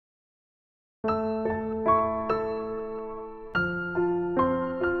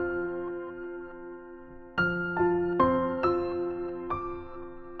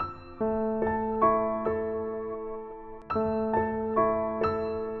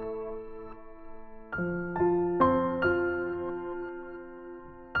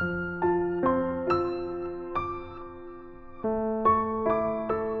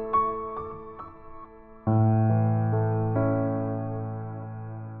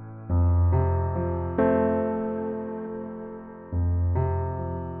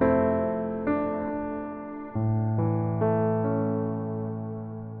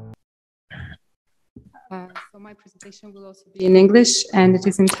My presentation will also be in English, and it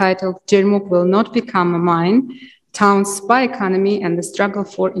is entitled Jermuk Will Not Become a Mine, Town's Spy Economy and the Struggle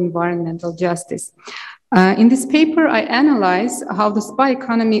for Environmental Justice. In this paper, I analyze how the spy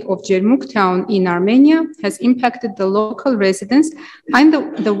economy of Jermuk town in Armenia has impacted the local residents and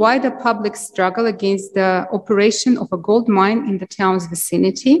the wider public struggle against the operation of a gold mine in the town's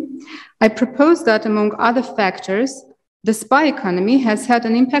vicinity. I propose that, among other factors, the spy economy has had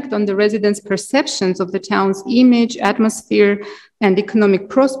an impact on the residents' perceptions of the town's image, atmosphere, and economic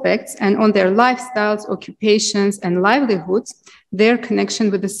prospects, and on their lifestyles, occupations, and livelihoods, their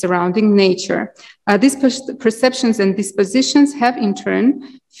connection with the surrounding nature. These perceptions and dispositions have, in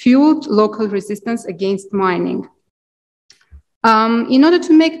turn, fueled local resistance against mining. In order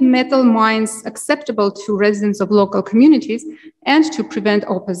to make metal mines acceptable to residents of local communities and to prevent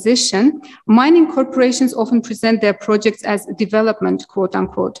opposition, mining corporations often present their projects as development, quote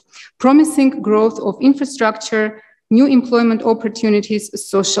unquote, promising growth of infrastructure, new employment opportunities,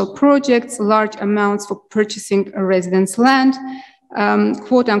 social projects, large amounts for purchasing a resident's land,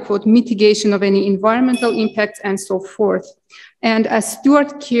 quote unquote, mitigation of any environmental impacts, and so forth. And as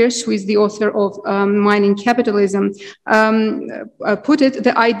Stuart Kirsch, who is the author of Mining Capitalism, put it,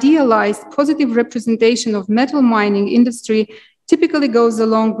 the idealized positive representation of metal mining industry typically goes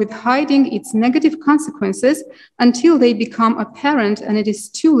along with hiding its negative consequences until they become apparent and it is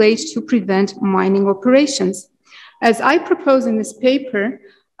too late to prevent mining operations. As I propose in this paper,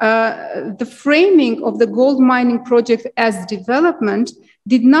 the framing of the gold mining project as development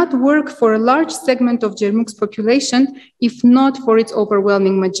did not work for a large segment of Jermuk's population, if not for its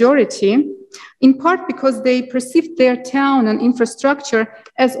overwhelming majority, in part because they perceived their town and infrastructure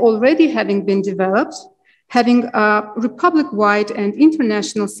as already having been developed, having a republic-wide and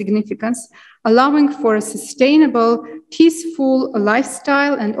international significance, allowing for a sustainable, peaceful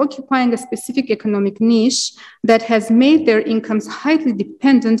lifestyle and occupying a specific economic niche that has made their incomes highly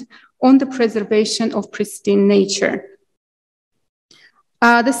dependent on the preservation of pristine nature.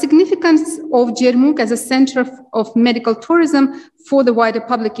 The significance of Jermuk as a center of medical tourism for the wider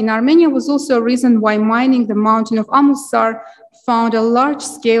public in Armenia was also a reason why mining the mountain of Amulsar found a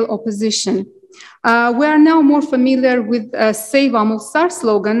large-scale opposition. We are now more familiar with Save Amulsar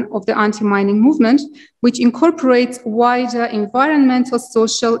slogan of the anti-mining movement, which incorporates wider environmental,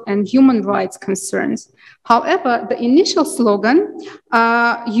 social, and human rights concerns. However, the initial slogan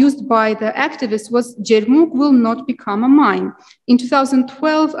used by the activists was Jermuk will not become a mine. In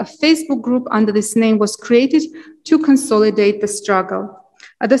 2012, a Facebook group under this name was created to consolidate the struggle.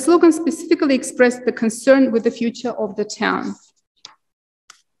 The slogan specifically expressed the concern with the future of the town.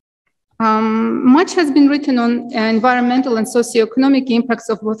 Much has been written on environmental and socioeconomic impacts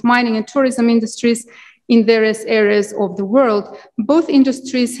of both mining and tourism industries in various areas of the world. Both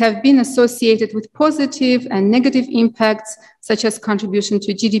industries have been associated with positive and negative impacts, such as contribution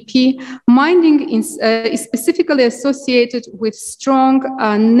to GDP. Mining is specifically associated with strong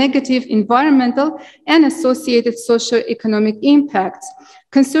negative environmental and associated socioeconomic impacts.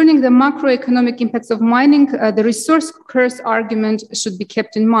 Concerning the macroeconomic impacts of mining, the resource curse argument should be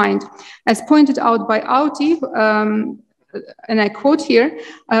kept in mind. As pointed out by Auti, and I quote here,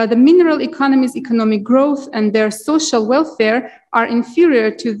 the mineral economy's economic growth and their social welfare are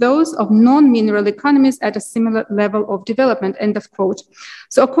inferior to those of non-mineral economies at a similar level of development, end of quote.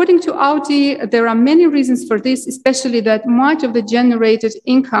 So according to Auti, there are many reasons for this, especially that much of the generated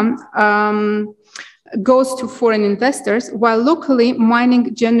income goes to foreign investors, while locally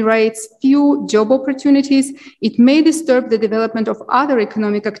mining generates few job opportunities. It may disturb the development of other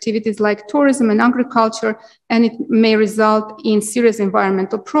economic activities like tourism and agriculture, and it may result in serious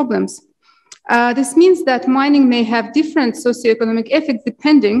environmental problems. This means that mining may have different socioeconomic effects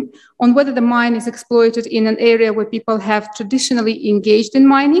depending on whether the mine is exploited in an area where people have traditionally engaged in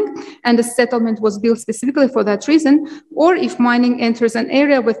mining and the settlement was built specifically for that reason, or if mining enters an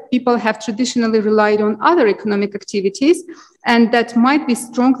area where people have traditionally relied on other economic activities and that might be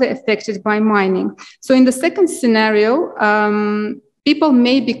strongly affected by mining. So in the second scenario, people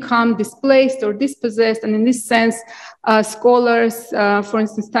may become displaced or dispossessed, and in this sense, scholars, for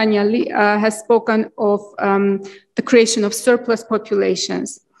instance, Tanya Lee, has spoken of the creation of surplus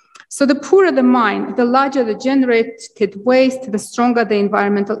populations. So the poorer the mine, the larger the generated waste, the stronger the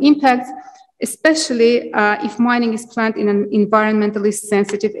environmental impacts, especially if mining is planned in an environmentally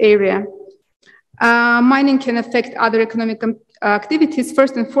sensitive area. Mining can affect other economic activities,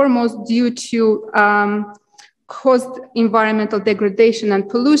 first and foremost, due to caused environmental degradation and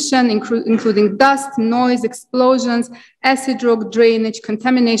pollution, including dust, noise, explosions, acid rock drainage,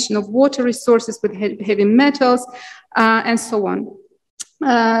 contamination of water resources with heavy metals, and so on.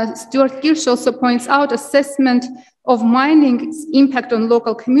 Stuart Kirsch also points out assessment of mining's impact on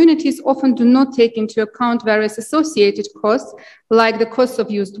local communities often do not take into account various associated costs, like the cost of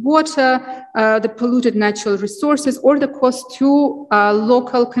used water, the polluted natural resources, or the cost to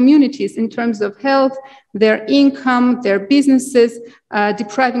local communities in terms of health, their income, their businesses,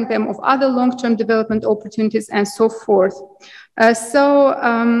 depriving them of other long-term development opportunities, and so forth.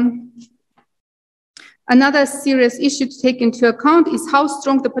 Another serious issue to take into account is how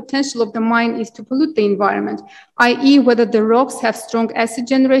strong the potential of the mine is to pollute the environment, i.e. whether the rocks have strong acid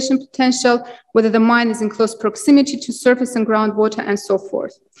generation potential, whether the mine is in close proximity to surface and groundwater, and so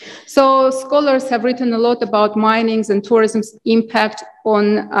forth. So scholars have written a lot about mining's and tourism's impact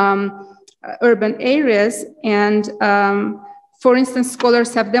on urban areas, and for instance,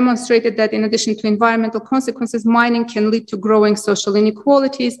 scholars have demonstrated that in addition to environmental consequences, mining can lead to growing social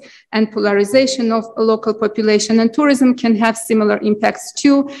inequalities and polarization of a local population, and tourism can have similar impacts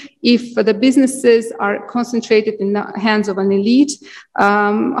too if the businesses are concentrated in the hands of an elite.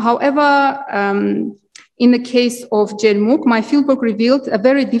 However, in the case of Jermuk, my fieldwork revealed a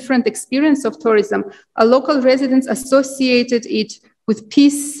very different experience of tourism. Local residents associated it with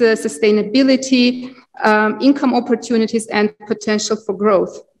peace, sustainability, income opportunities, and potential for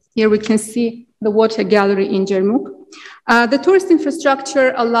growth. Here we can see the water gallery in Jermuk. The tourist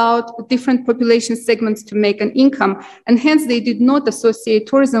infrastructure allowed different population segments to make an income, and hence they did not associate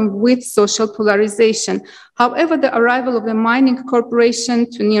tourism with social polarization. However, the arrival of the mining corporation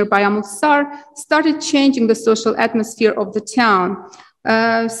to nearby Amulsar started changing the social atmosphere of the town.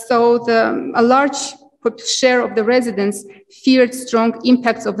 A large share of the residents feared strong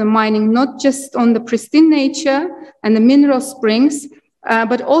impacts of the mining, not just on the pristine nature and the mineral springs,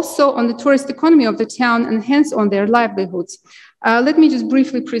 but also on the tourist economy of the town and hence on their livelihoods. Let me just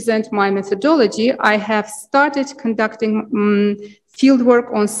briefly present my methodology. I have started conducting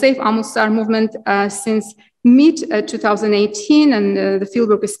fieldwork on Safe Amulsar movement since mid-2018, and the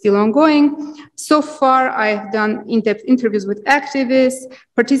fieldwork is still ongoing. So far, I've done in-depth interviews with activists,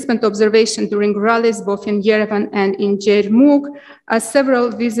 participant observation during rallies, both in Yerevan and in Jermuk, several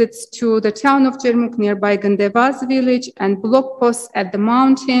visits to the town of Jermuk nearby Gandevaz village, and blog posts at the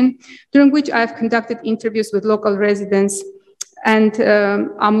mountain, during which I've conducted interviews with local residents and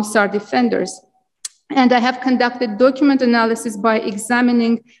Amulsar defenders. And I have conducted document analysis by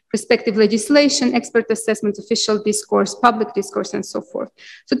examining respective legislation, expert assessment, official discourse, public discourse, and so forth.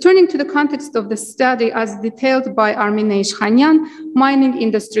 So turning to the context of the study as detailed by Armenia Ishkhanyan, mining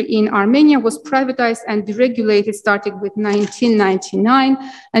industry in Armenia was privatized and deregulated starting with 1999,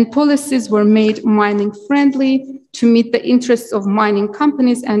 and policies were made mining friendly to meet the interests of mining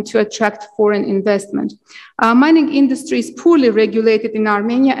companies and to attract foreign investment. Mining industry is poorly regulated in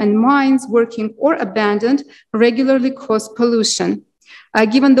Armenia, and mines working or abandoned regularly cause pollution.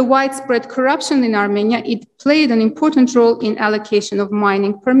 Given the widespread corruption in Armenia, it played an important role in allocation of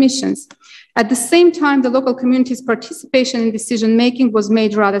mining permissions. At the same time, the local community's participation in decision-making was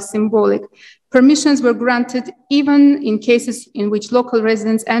made rather symbolic. Permissions were granted even in cases in which local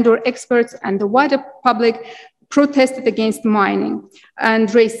residents and/or experts and the wider public protested against mining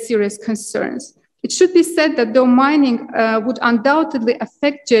and raised serious concerns. It should be said that though mining would undoubtedly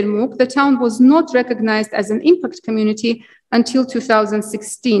affect Jermuk, the town was not recognized as an impact community until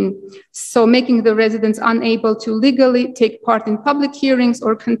 2016, so making the residents unable to legally take part in public hearings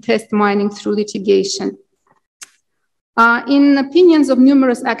or contest mining through litigation. In opinions of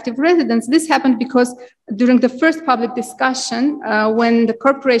numerous active residents, this happened because during the first public discussion, when the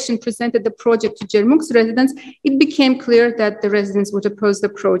corporation presented the project to Jermuk's residents, it became clear that the residents would oppose the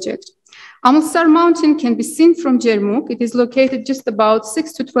project. Amulsar mountain can be seen from Jermuk. It is located just about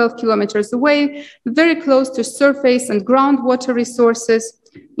 6 to 12 kilometers away, very close to surface and groundwater resources,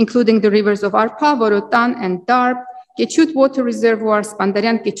 including the rivers of Arpa, Vorotan, and Darb, Keçut water reservoir,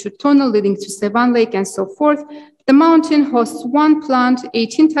 Spandaryan Keçut tunnel leading to Sevan Lake, and so forth. The mountain hosts 1 plant,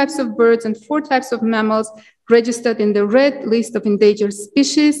 18 types of birds, and 4 types of mammals registered in the red list of endangered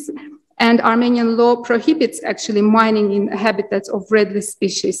species, and Armenian law prohibits actually mining in habitats of red list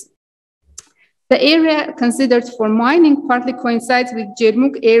species. The area considered for mining partly coincides with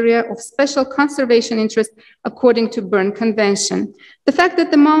Jermuk area of special conservation interest according to Berne Convention. The fact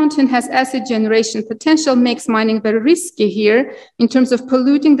that the mountain has acid generation potential makes mining very risky here in terms of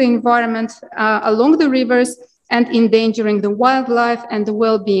polluting the environment along the rivers and endangering the wildlife and the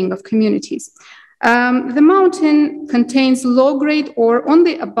well-being of communities. The mountain contains low-grade ore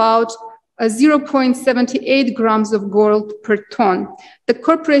only about 0.78 grams of gold per ton. The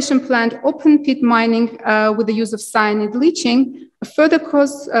corporation planned open pit mining with the use of cyanide leaching, a further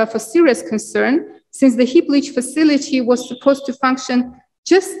cause for serious concern, since the heap leach facility was supposed to function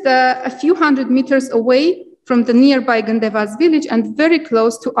just a few hundred meters away from the nearby Gândevas village and very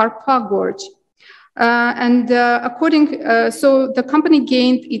close to Arpa Gorge. So the company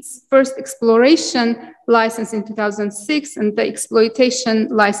gained its first exploration license in 2006 and the exploitation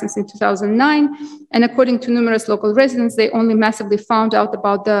license in 2009. And according to numerous local residents, they only massively found out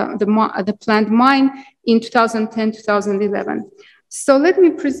about the planned mine in 2010, 2011. So let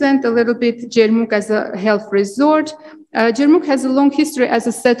me present a little bit Jermuk as a health resort. Jermuk has a long history as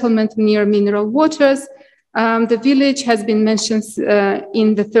a settlement near mineral waters. The village has been mentioned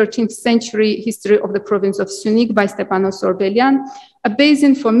in the 13th century history of the province of Syunik by Stepanos Orbelian. A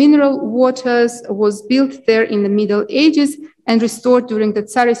basin for mineral waters was built there in the Middle Ages and restored during the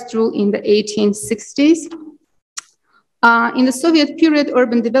Tsarist rule in the 1860s. In the Soviet period,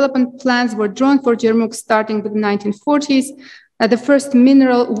 urban development plans were drawn for Jermuk starting with the 1940s. The first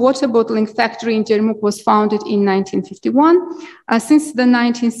mineral water bottling factory in Jermuk was founded in 1951. Since the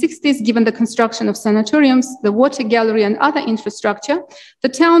 1960s, given the construction of sanatoriums, the water gallery, and other infrastructure, the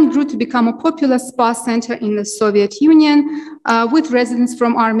town grew to become a popular spa center in the Soviet Union, with residents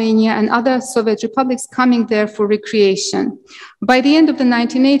from Armenia and other Soviet republics coming there for recreation. By the end of the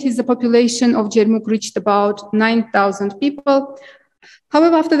 1980s, the population of Jermuk reached about 9,000 people.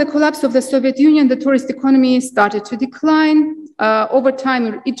 However, after the collapse of the Soviet Union, the tourist economy started to decline. Over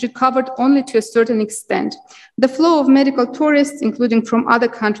time, it recovered only to a certain extent. The flow of medical tourists, including from other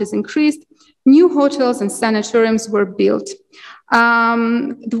countries, increased. New hotels and sanatoriums were built.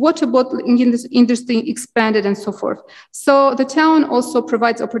 The water bottling industry expanded and so forth. So the town also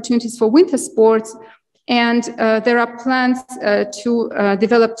provides opportunities for winter sports, and there are plans to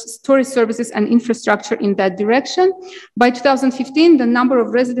develop tourist services and infrastructure in that direction. By 2015, the number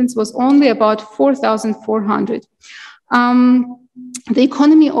of residents was only about 4,400. The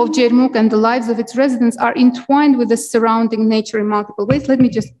economy of Jermuk and the lives of its residents are entwined with the surrounding nature in multiple ways. Let me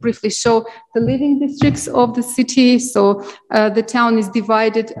just briefly show the living districts of the city. So the town is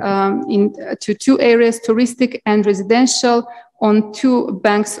divided into two areas, touristic and residential, on two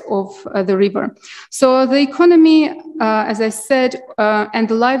banks of the river. So the economy, as I said, and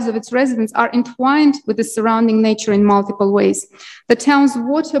the lives of its residents are entwined with the surrounding nature in multiple ways. The town's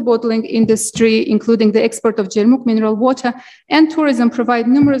water bottling industry, including the export of Jermuk mineral water and tourism, provide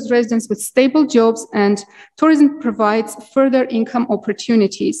numerous residents with stable jobs, and tourism provides further income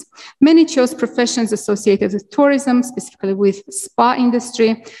opportunities. Many chose professions associated with tourism, specifically with spa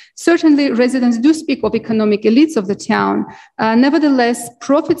industry. Certainly, residents do speak of economic elites of the town. Nevertheless,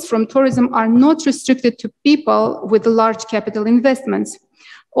 profits from tourism are not restricted to people with large capital investments.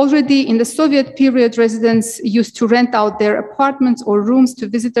 Already in the Soviet period, residents used to rent out their apartments or rooms to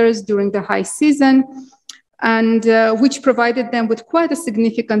visitors during the high season, and which provided them with quite a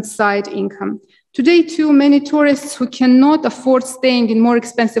significant side income. Today, too, many tourists who cannot afford staying in more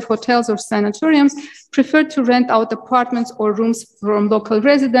expensive hotels or sanatoriums prefer to rent out apartments or rooms from local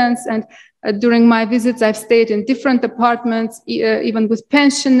residents. And during my visits, I've stayed in different apartments, even with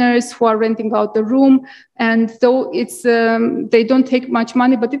pensioners who are renting out the room. And though it's, they don't take much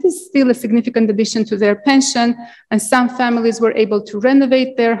money, but it is still a significant addition to their pension. And some families were able to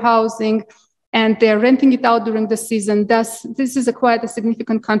renovate their housing, and they're renting it out during the season. Thus, this is quite a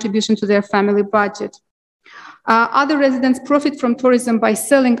significant contribution to their family budget. Other residents profit from tourism by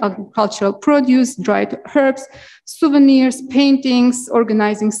selling agricultural produce, dried herbs, souvenirs, paintings,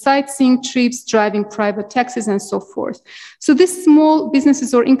 organizing sightseeing trips, driving private taxis, and so forth. So these small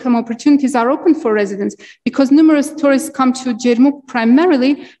businesses or income opportunities are open for residents because numerous tourists come to Jermuk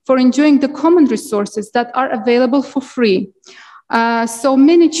primarily for enjoying the common resources that are available for free. So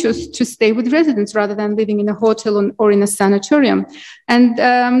many choose to stay with residents rather than living in a hotel or in a sanatorium. And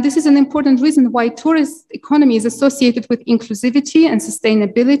this is an important reason why tourist economy is associated with inclusivity and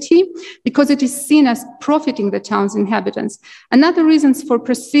sustainability, because it is seen as profiting the town's inhabitants. Another reason for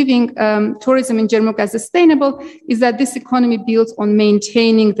perceiving tourism in Jermuk as sustainable is that this economy builds on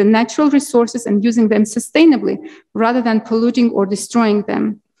maintaining the natural resources and using them sustainably rather than polluting or destroying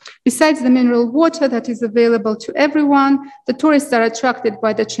them. Besides the mineral water that is available to everyone, the tourists are attracted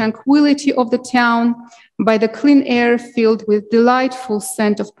by the tranquility of the town, by the clean air filled with delightful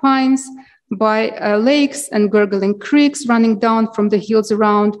scent of pines, by lakes and gurgling creeks running down from the hills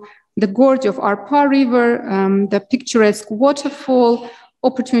around, the gorge of Arpa River, the picturesque waterfall,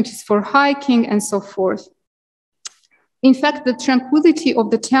 opportunities for hiking, and so forth. In fact, the tranquility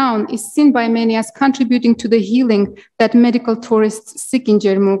of the town is seen by many as contributing to the healing that medical tourists seek in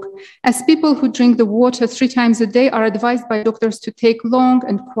Jermuk, as people who drink the water 3 times a day are advised by doctors to take long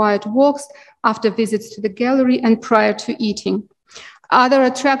and quiet walks after visits to the gallery and prior to eating. Other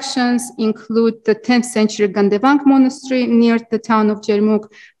attractions include the 10th century Gandevank monastery near the town of Jermuk,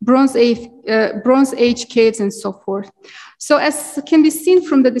 Bronze Age caves, and so forth. So as can be seen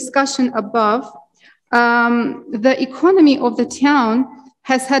from the discussion above, the economy of the town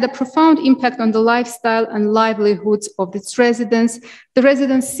has had a profound impact on the lifestyle and livelihoods of its residents. The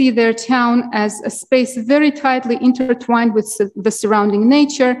residents see their town as a space very tightly intertwined with the surrounding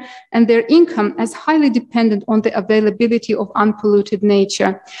nature, and their income as highly dependent on the availability of unpolluted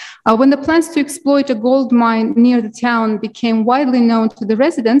nature. When the plans to exploit a gold mine near the town became widely known to the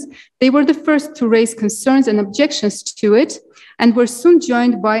residents, they were the first to raise concerns and objections to it, and were soon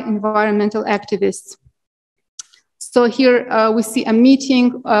joined by environmental activists. So here we see a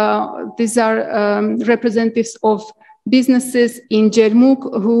meeting. These are representatives of businesses in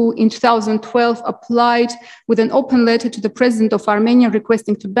Jermuk who in 2012 applied with an open letter to the president of Armenia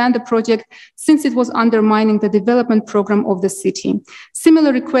requesting to ban the project since it was undermining the development program of the city.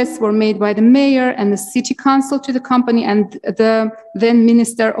 Similar requests were made by the mayor and the city council to the company and the then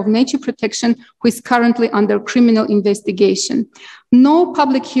Minister of Nature Protection, who is currently under criminal investigation. No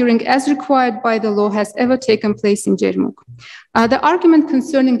public hearing as required by the law has ever taken place in Jermuk. The argument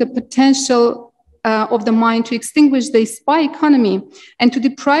concerning the potential of the mine to extinguish the spy economy and to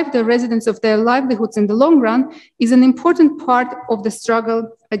deprive the residents of their livelihoods in the long run is an important part of the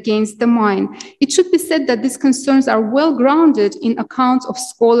struggle against the mine. It should be said that these concerns are well grounded in accounts of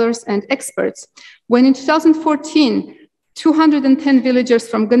scholars and experts. When in 2014, 210 villagers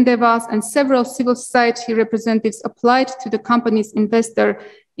from Gandevas and several civil society representatives applied to the company's investor,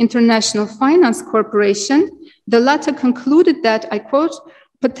 International Finance Corporation, the latter concluded that, I quote,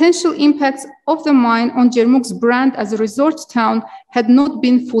 potential impacts of the mine on Jermuk's brand as a resort town had not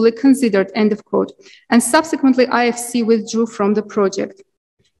been fully considered, end of quote. And subsequently, IFC withdrew from the project.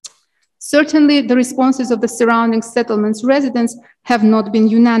 Certainly, the responses of the surrounding settlements residents have not been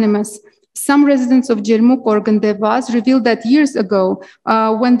unanimous. Some residents of Jermuk or Gandevas revealed that years ago,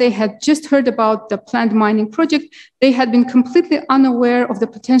 when they had just heard about the planned mining project, they had been completely unaware of the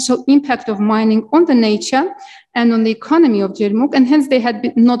potential impact of mining on the nature and on the economy of Jermuk, and hence they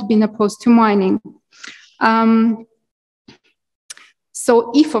had not been opposed to mining.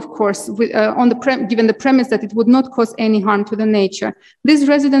 So if, of course, given the premise that it would not cause any harm to the nature, these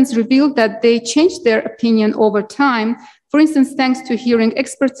residents revealed that they changed their opinion over time. For instance, thanks to hearing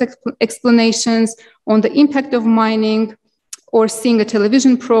experts' explanations on the impact of mining or seeing a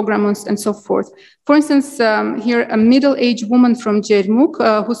television program and so forth. For instance, here a middle-aged woman from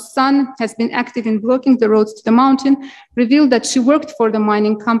Jermuk, whose son has been active in blocking the roads to the mountain, revealed that she worked for the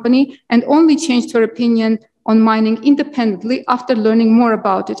mining company and only changed her opinion on mining independently after learning more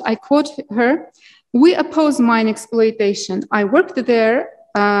about it. I quote her, "We oppose mine exploitation. I worked there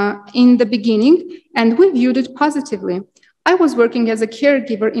in the beginning and we viewed it positively. I was working as a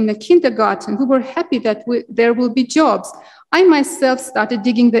caregiver in a kindergarten. We were happy that there will be jobs. I myself started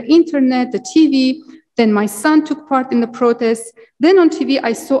digging the internet, the TV. Then my son took part in the protests. Then on TV,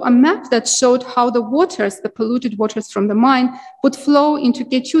 I saw a map that showed how the waters, the polluted waters from the mine, would flow into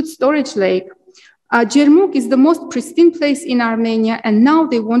Keçiut storage lake. Jermuk is the most pristine place in Armenia, and now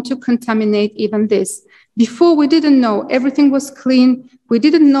they want to contaminate even this. Before, we didn't know. Everything was clean. We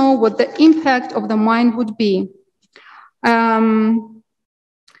didn't know what the impact of the mine would be."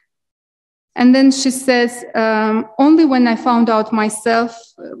 And then she says, only when I found out myself,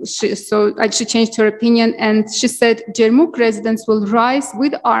 she changed her opinion, and she said, Jermuk residents will rise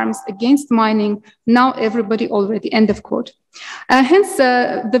with arms against mining. Now everybody already, end of quote. Hence,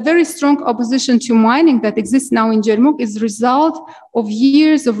 the very strong opposition to mining that exists now in Jermuk is the result of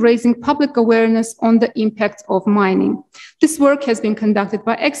years of raising public awareness on the impact of mining. This work has been conducted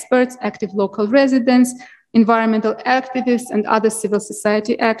by experts, active local residents, environmental activists, and other civil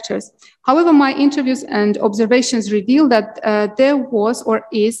society actors. However, my interviews and observations reveal that there was or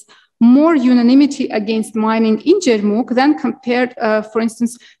is more unanimity against mining in Jermuk than compared, for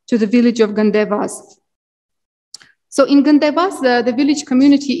instance, to the village of Gandevas. So in Gandevas, the village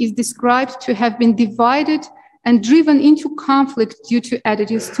community is described to have been divided and driven into conflict due to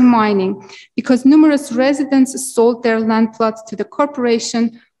additives to mining, because numerous residents sold their land plots to the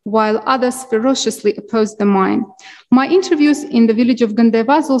corporation, while others ferociously opposed the mine. My interviews in the village of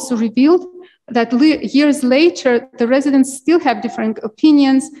Gandevas also revealed that years later, the residents still have different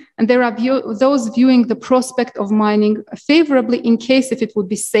opinions, and there are those viewing the prospect of mining favorably in case if it would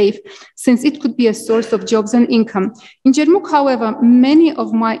be safe, since it could be a source of jobs and income. In Jermuk, however, many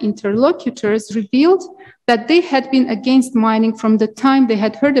of my interlocutors revealed that they had been against mining from the time they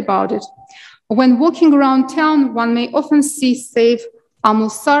had heard about it. When walking around town, one may often see safe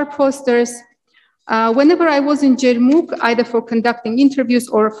Amulsar posters, Whenever I was in Jermuk, either for conducting interviews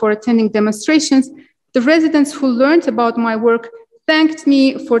or for attending demonstrations, the residents who learned about my work thanked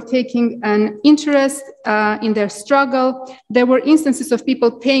me for taking an interest in their struggle. There were instances of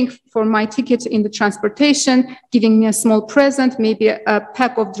people paying for my ticket in the transportation, giving me a small present, maybe a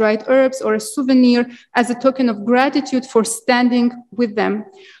pack of dried herbs or a souvenir as a token of gratitude for standing with them.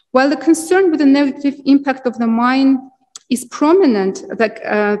 While the concern with the negative impact of the mine is prominent,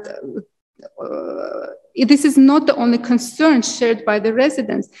 this is not the only concern shared by the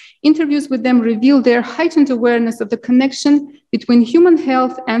residents. Interviews with them reveal their heightened awareness of the connection between human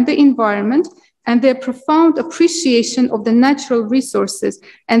health and the environment, and their profound appreciation of the natural resources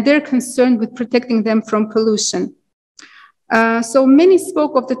and their concern with protecting them from pollution. So many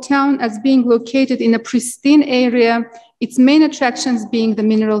spoke of the town as being located in a pristine area, its main attractions being the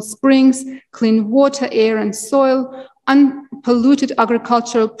mineral springs, clean water, air, and soil, unpolluted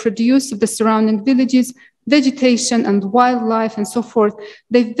agricultural produce of the surrounding villages, vegetation and wildlife, and so forth.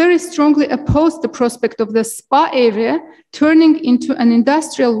 They very strongly opposed the prospect of the spa area turning into an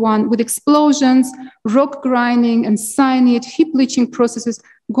industrial one with explosions, rock grinding, and cyanide, heap leaching processes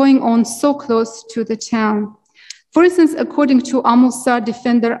going on so close to the town. For instance, according to Amulsar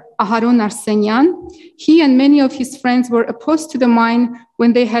defender Aharon Arsenyan, he and many of his friends were opposed to the mine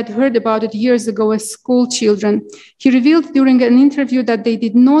when they had heard about it years ago as school children. He revealed during an interview that they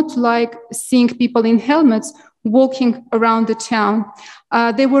did not like seeing people in helmets walking around the town.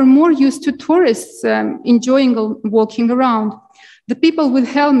 They were more used to tourists enjoying walking around. The people with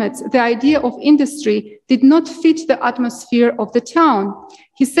helmets, the idea of industry did not fit the atmosphere of the town.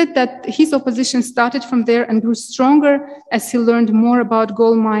 He said that his opposition started from there and grew stronger as he learned more about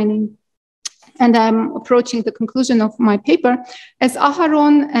gold mining. And I'm approaching the conclusion of my paper. As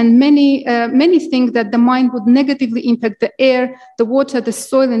Aharon and many think that the mine would negatively impact the air, the water, the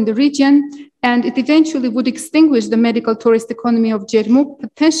soil in the region, and it eventually would extinguish the medical tourist economy of Jermuk,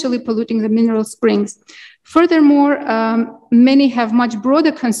 potentially polluting the mineral springs. Furthermore, many have much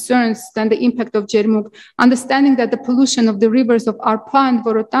broader concerns than the impact of Jermuk, understanding that the pollution of the rivers of Arpa and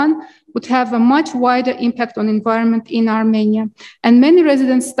Vorotan would have a much wider impact on environment in Armenia. And many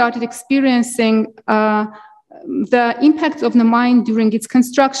residents started experiencing the impact of the mine during its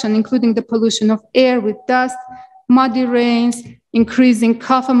construction, including the pollution of air with dust, muddy rains, increasing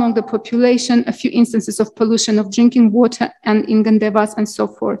cough among the population, a few instances of pollution of drinking water and in Gandevas and so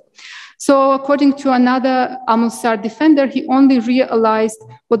forth. So according to another Amulsar defender, he only realized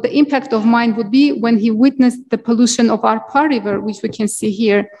what the impact of mine would be when he witnessed the pollution of Arpa River, which we can see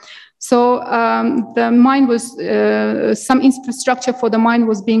here. So the mine was, some infrastructure for the mine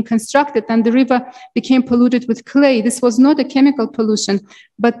was being constructed and the river became polluted with clay. This was not a chemical pollution,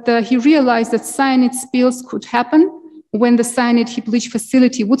 but he realized that cyanide spills could happen when the cyanide heap leach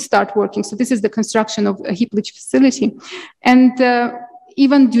facility would start working. So this is the construction of a heap leach facility. And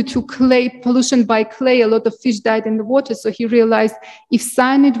even due to clay, pollution by clay, a lot of fish died in the water. So he realized if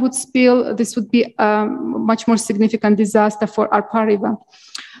cyanide would spill, this would be a much more significant disaster for Arpa River.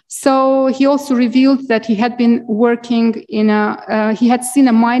 So he also revealed that he had been working in he had seen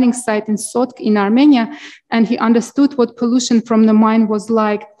a mining site in Sotk in Armenia, and he understood what pollution from the mine was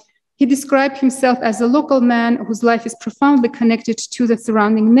like. He described himself as a local man whose life is profoundly connected to the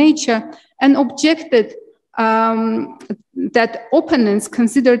surrounding nature, and objected that opponents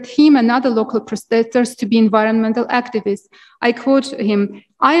considered him and other local protesters to be environmental activists. I quote him,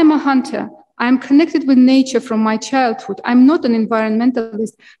 "I am a hunter. I am connected with nature from my childhood. I'm not an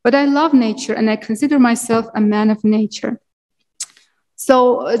environmentalist, but I love nature and I consider myself a man of nature."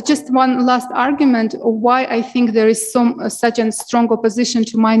 So just one last argument of why I think there is such a strong opposition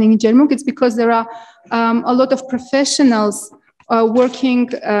to mining in Jermuk. It's because there are a lot of professionals working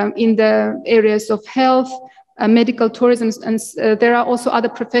in the areas of health, medical tourism, and there are also other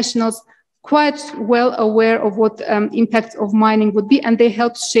professionals quite well aware of what impact of mining would be, and they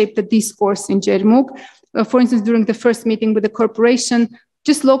helped shape the discourse in Jermuk. For instance, during the first meeting with the corporation,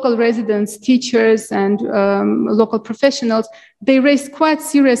 just local residents, teachers, and local professionals, they raised quite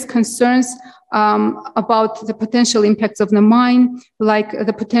serious concerns about the potential impacts of the mine, like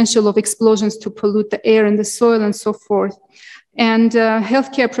the potential of explosions to pollute the air and the soil and so forth. And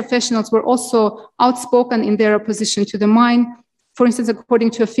healthcare professionals were also outspoken in their opposition to the mine. For instance,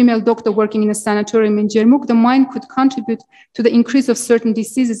 according to a female doctor working in a sanatorium in Jermuk, the mine could contribute to the increase of certain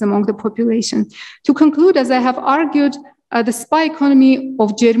diseases among the population. To conclude, as I have argued, the spa economy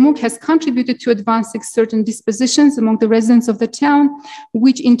of Jermuk has contributed to advancing certain dispositions among the residents of the town,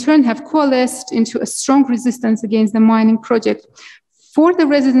 which in turn have coalesced into a strong resistance against the mining project. For the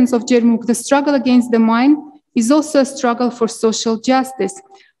residents of Jermuk, the struggle against the mine is also a struggle for social justice.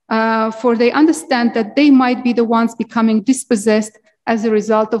 for they understand that they might be the ones becoming dispossessed as a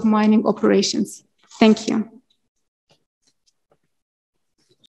result of mining operations. Thank you.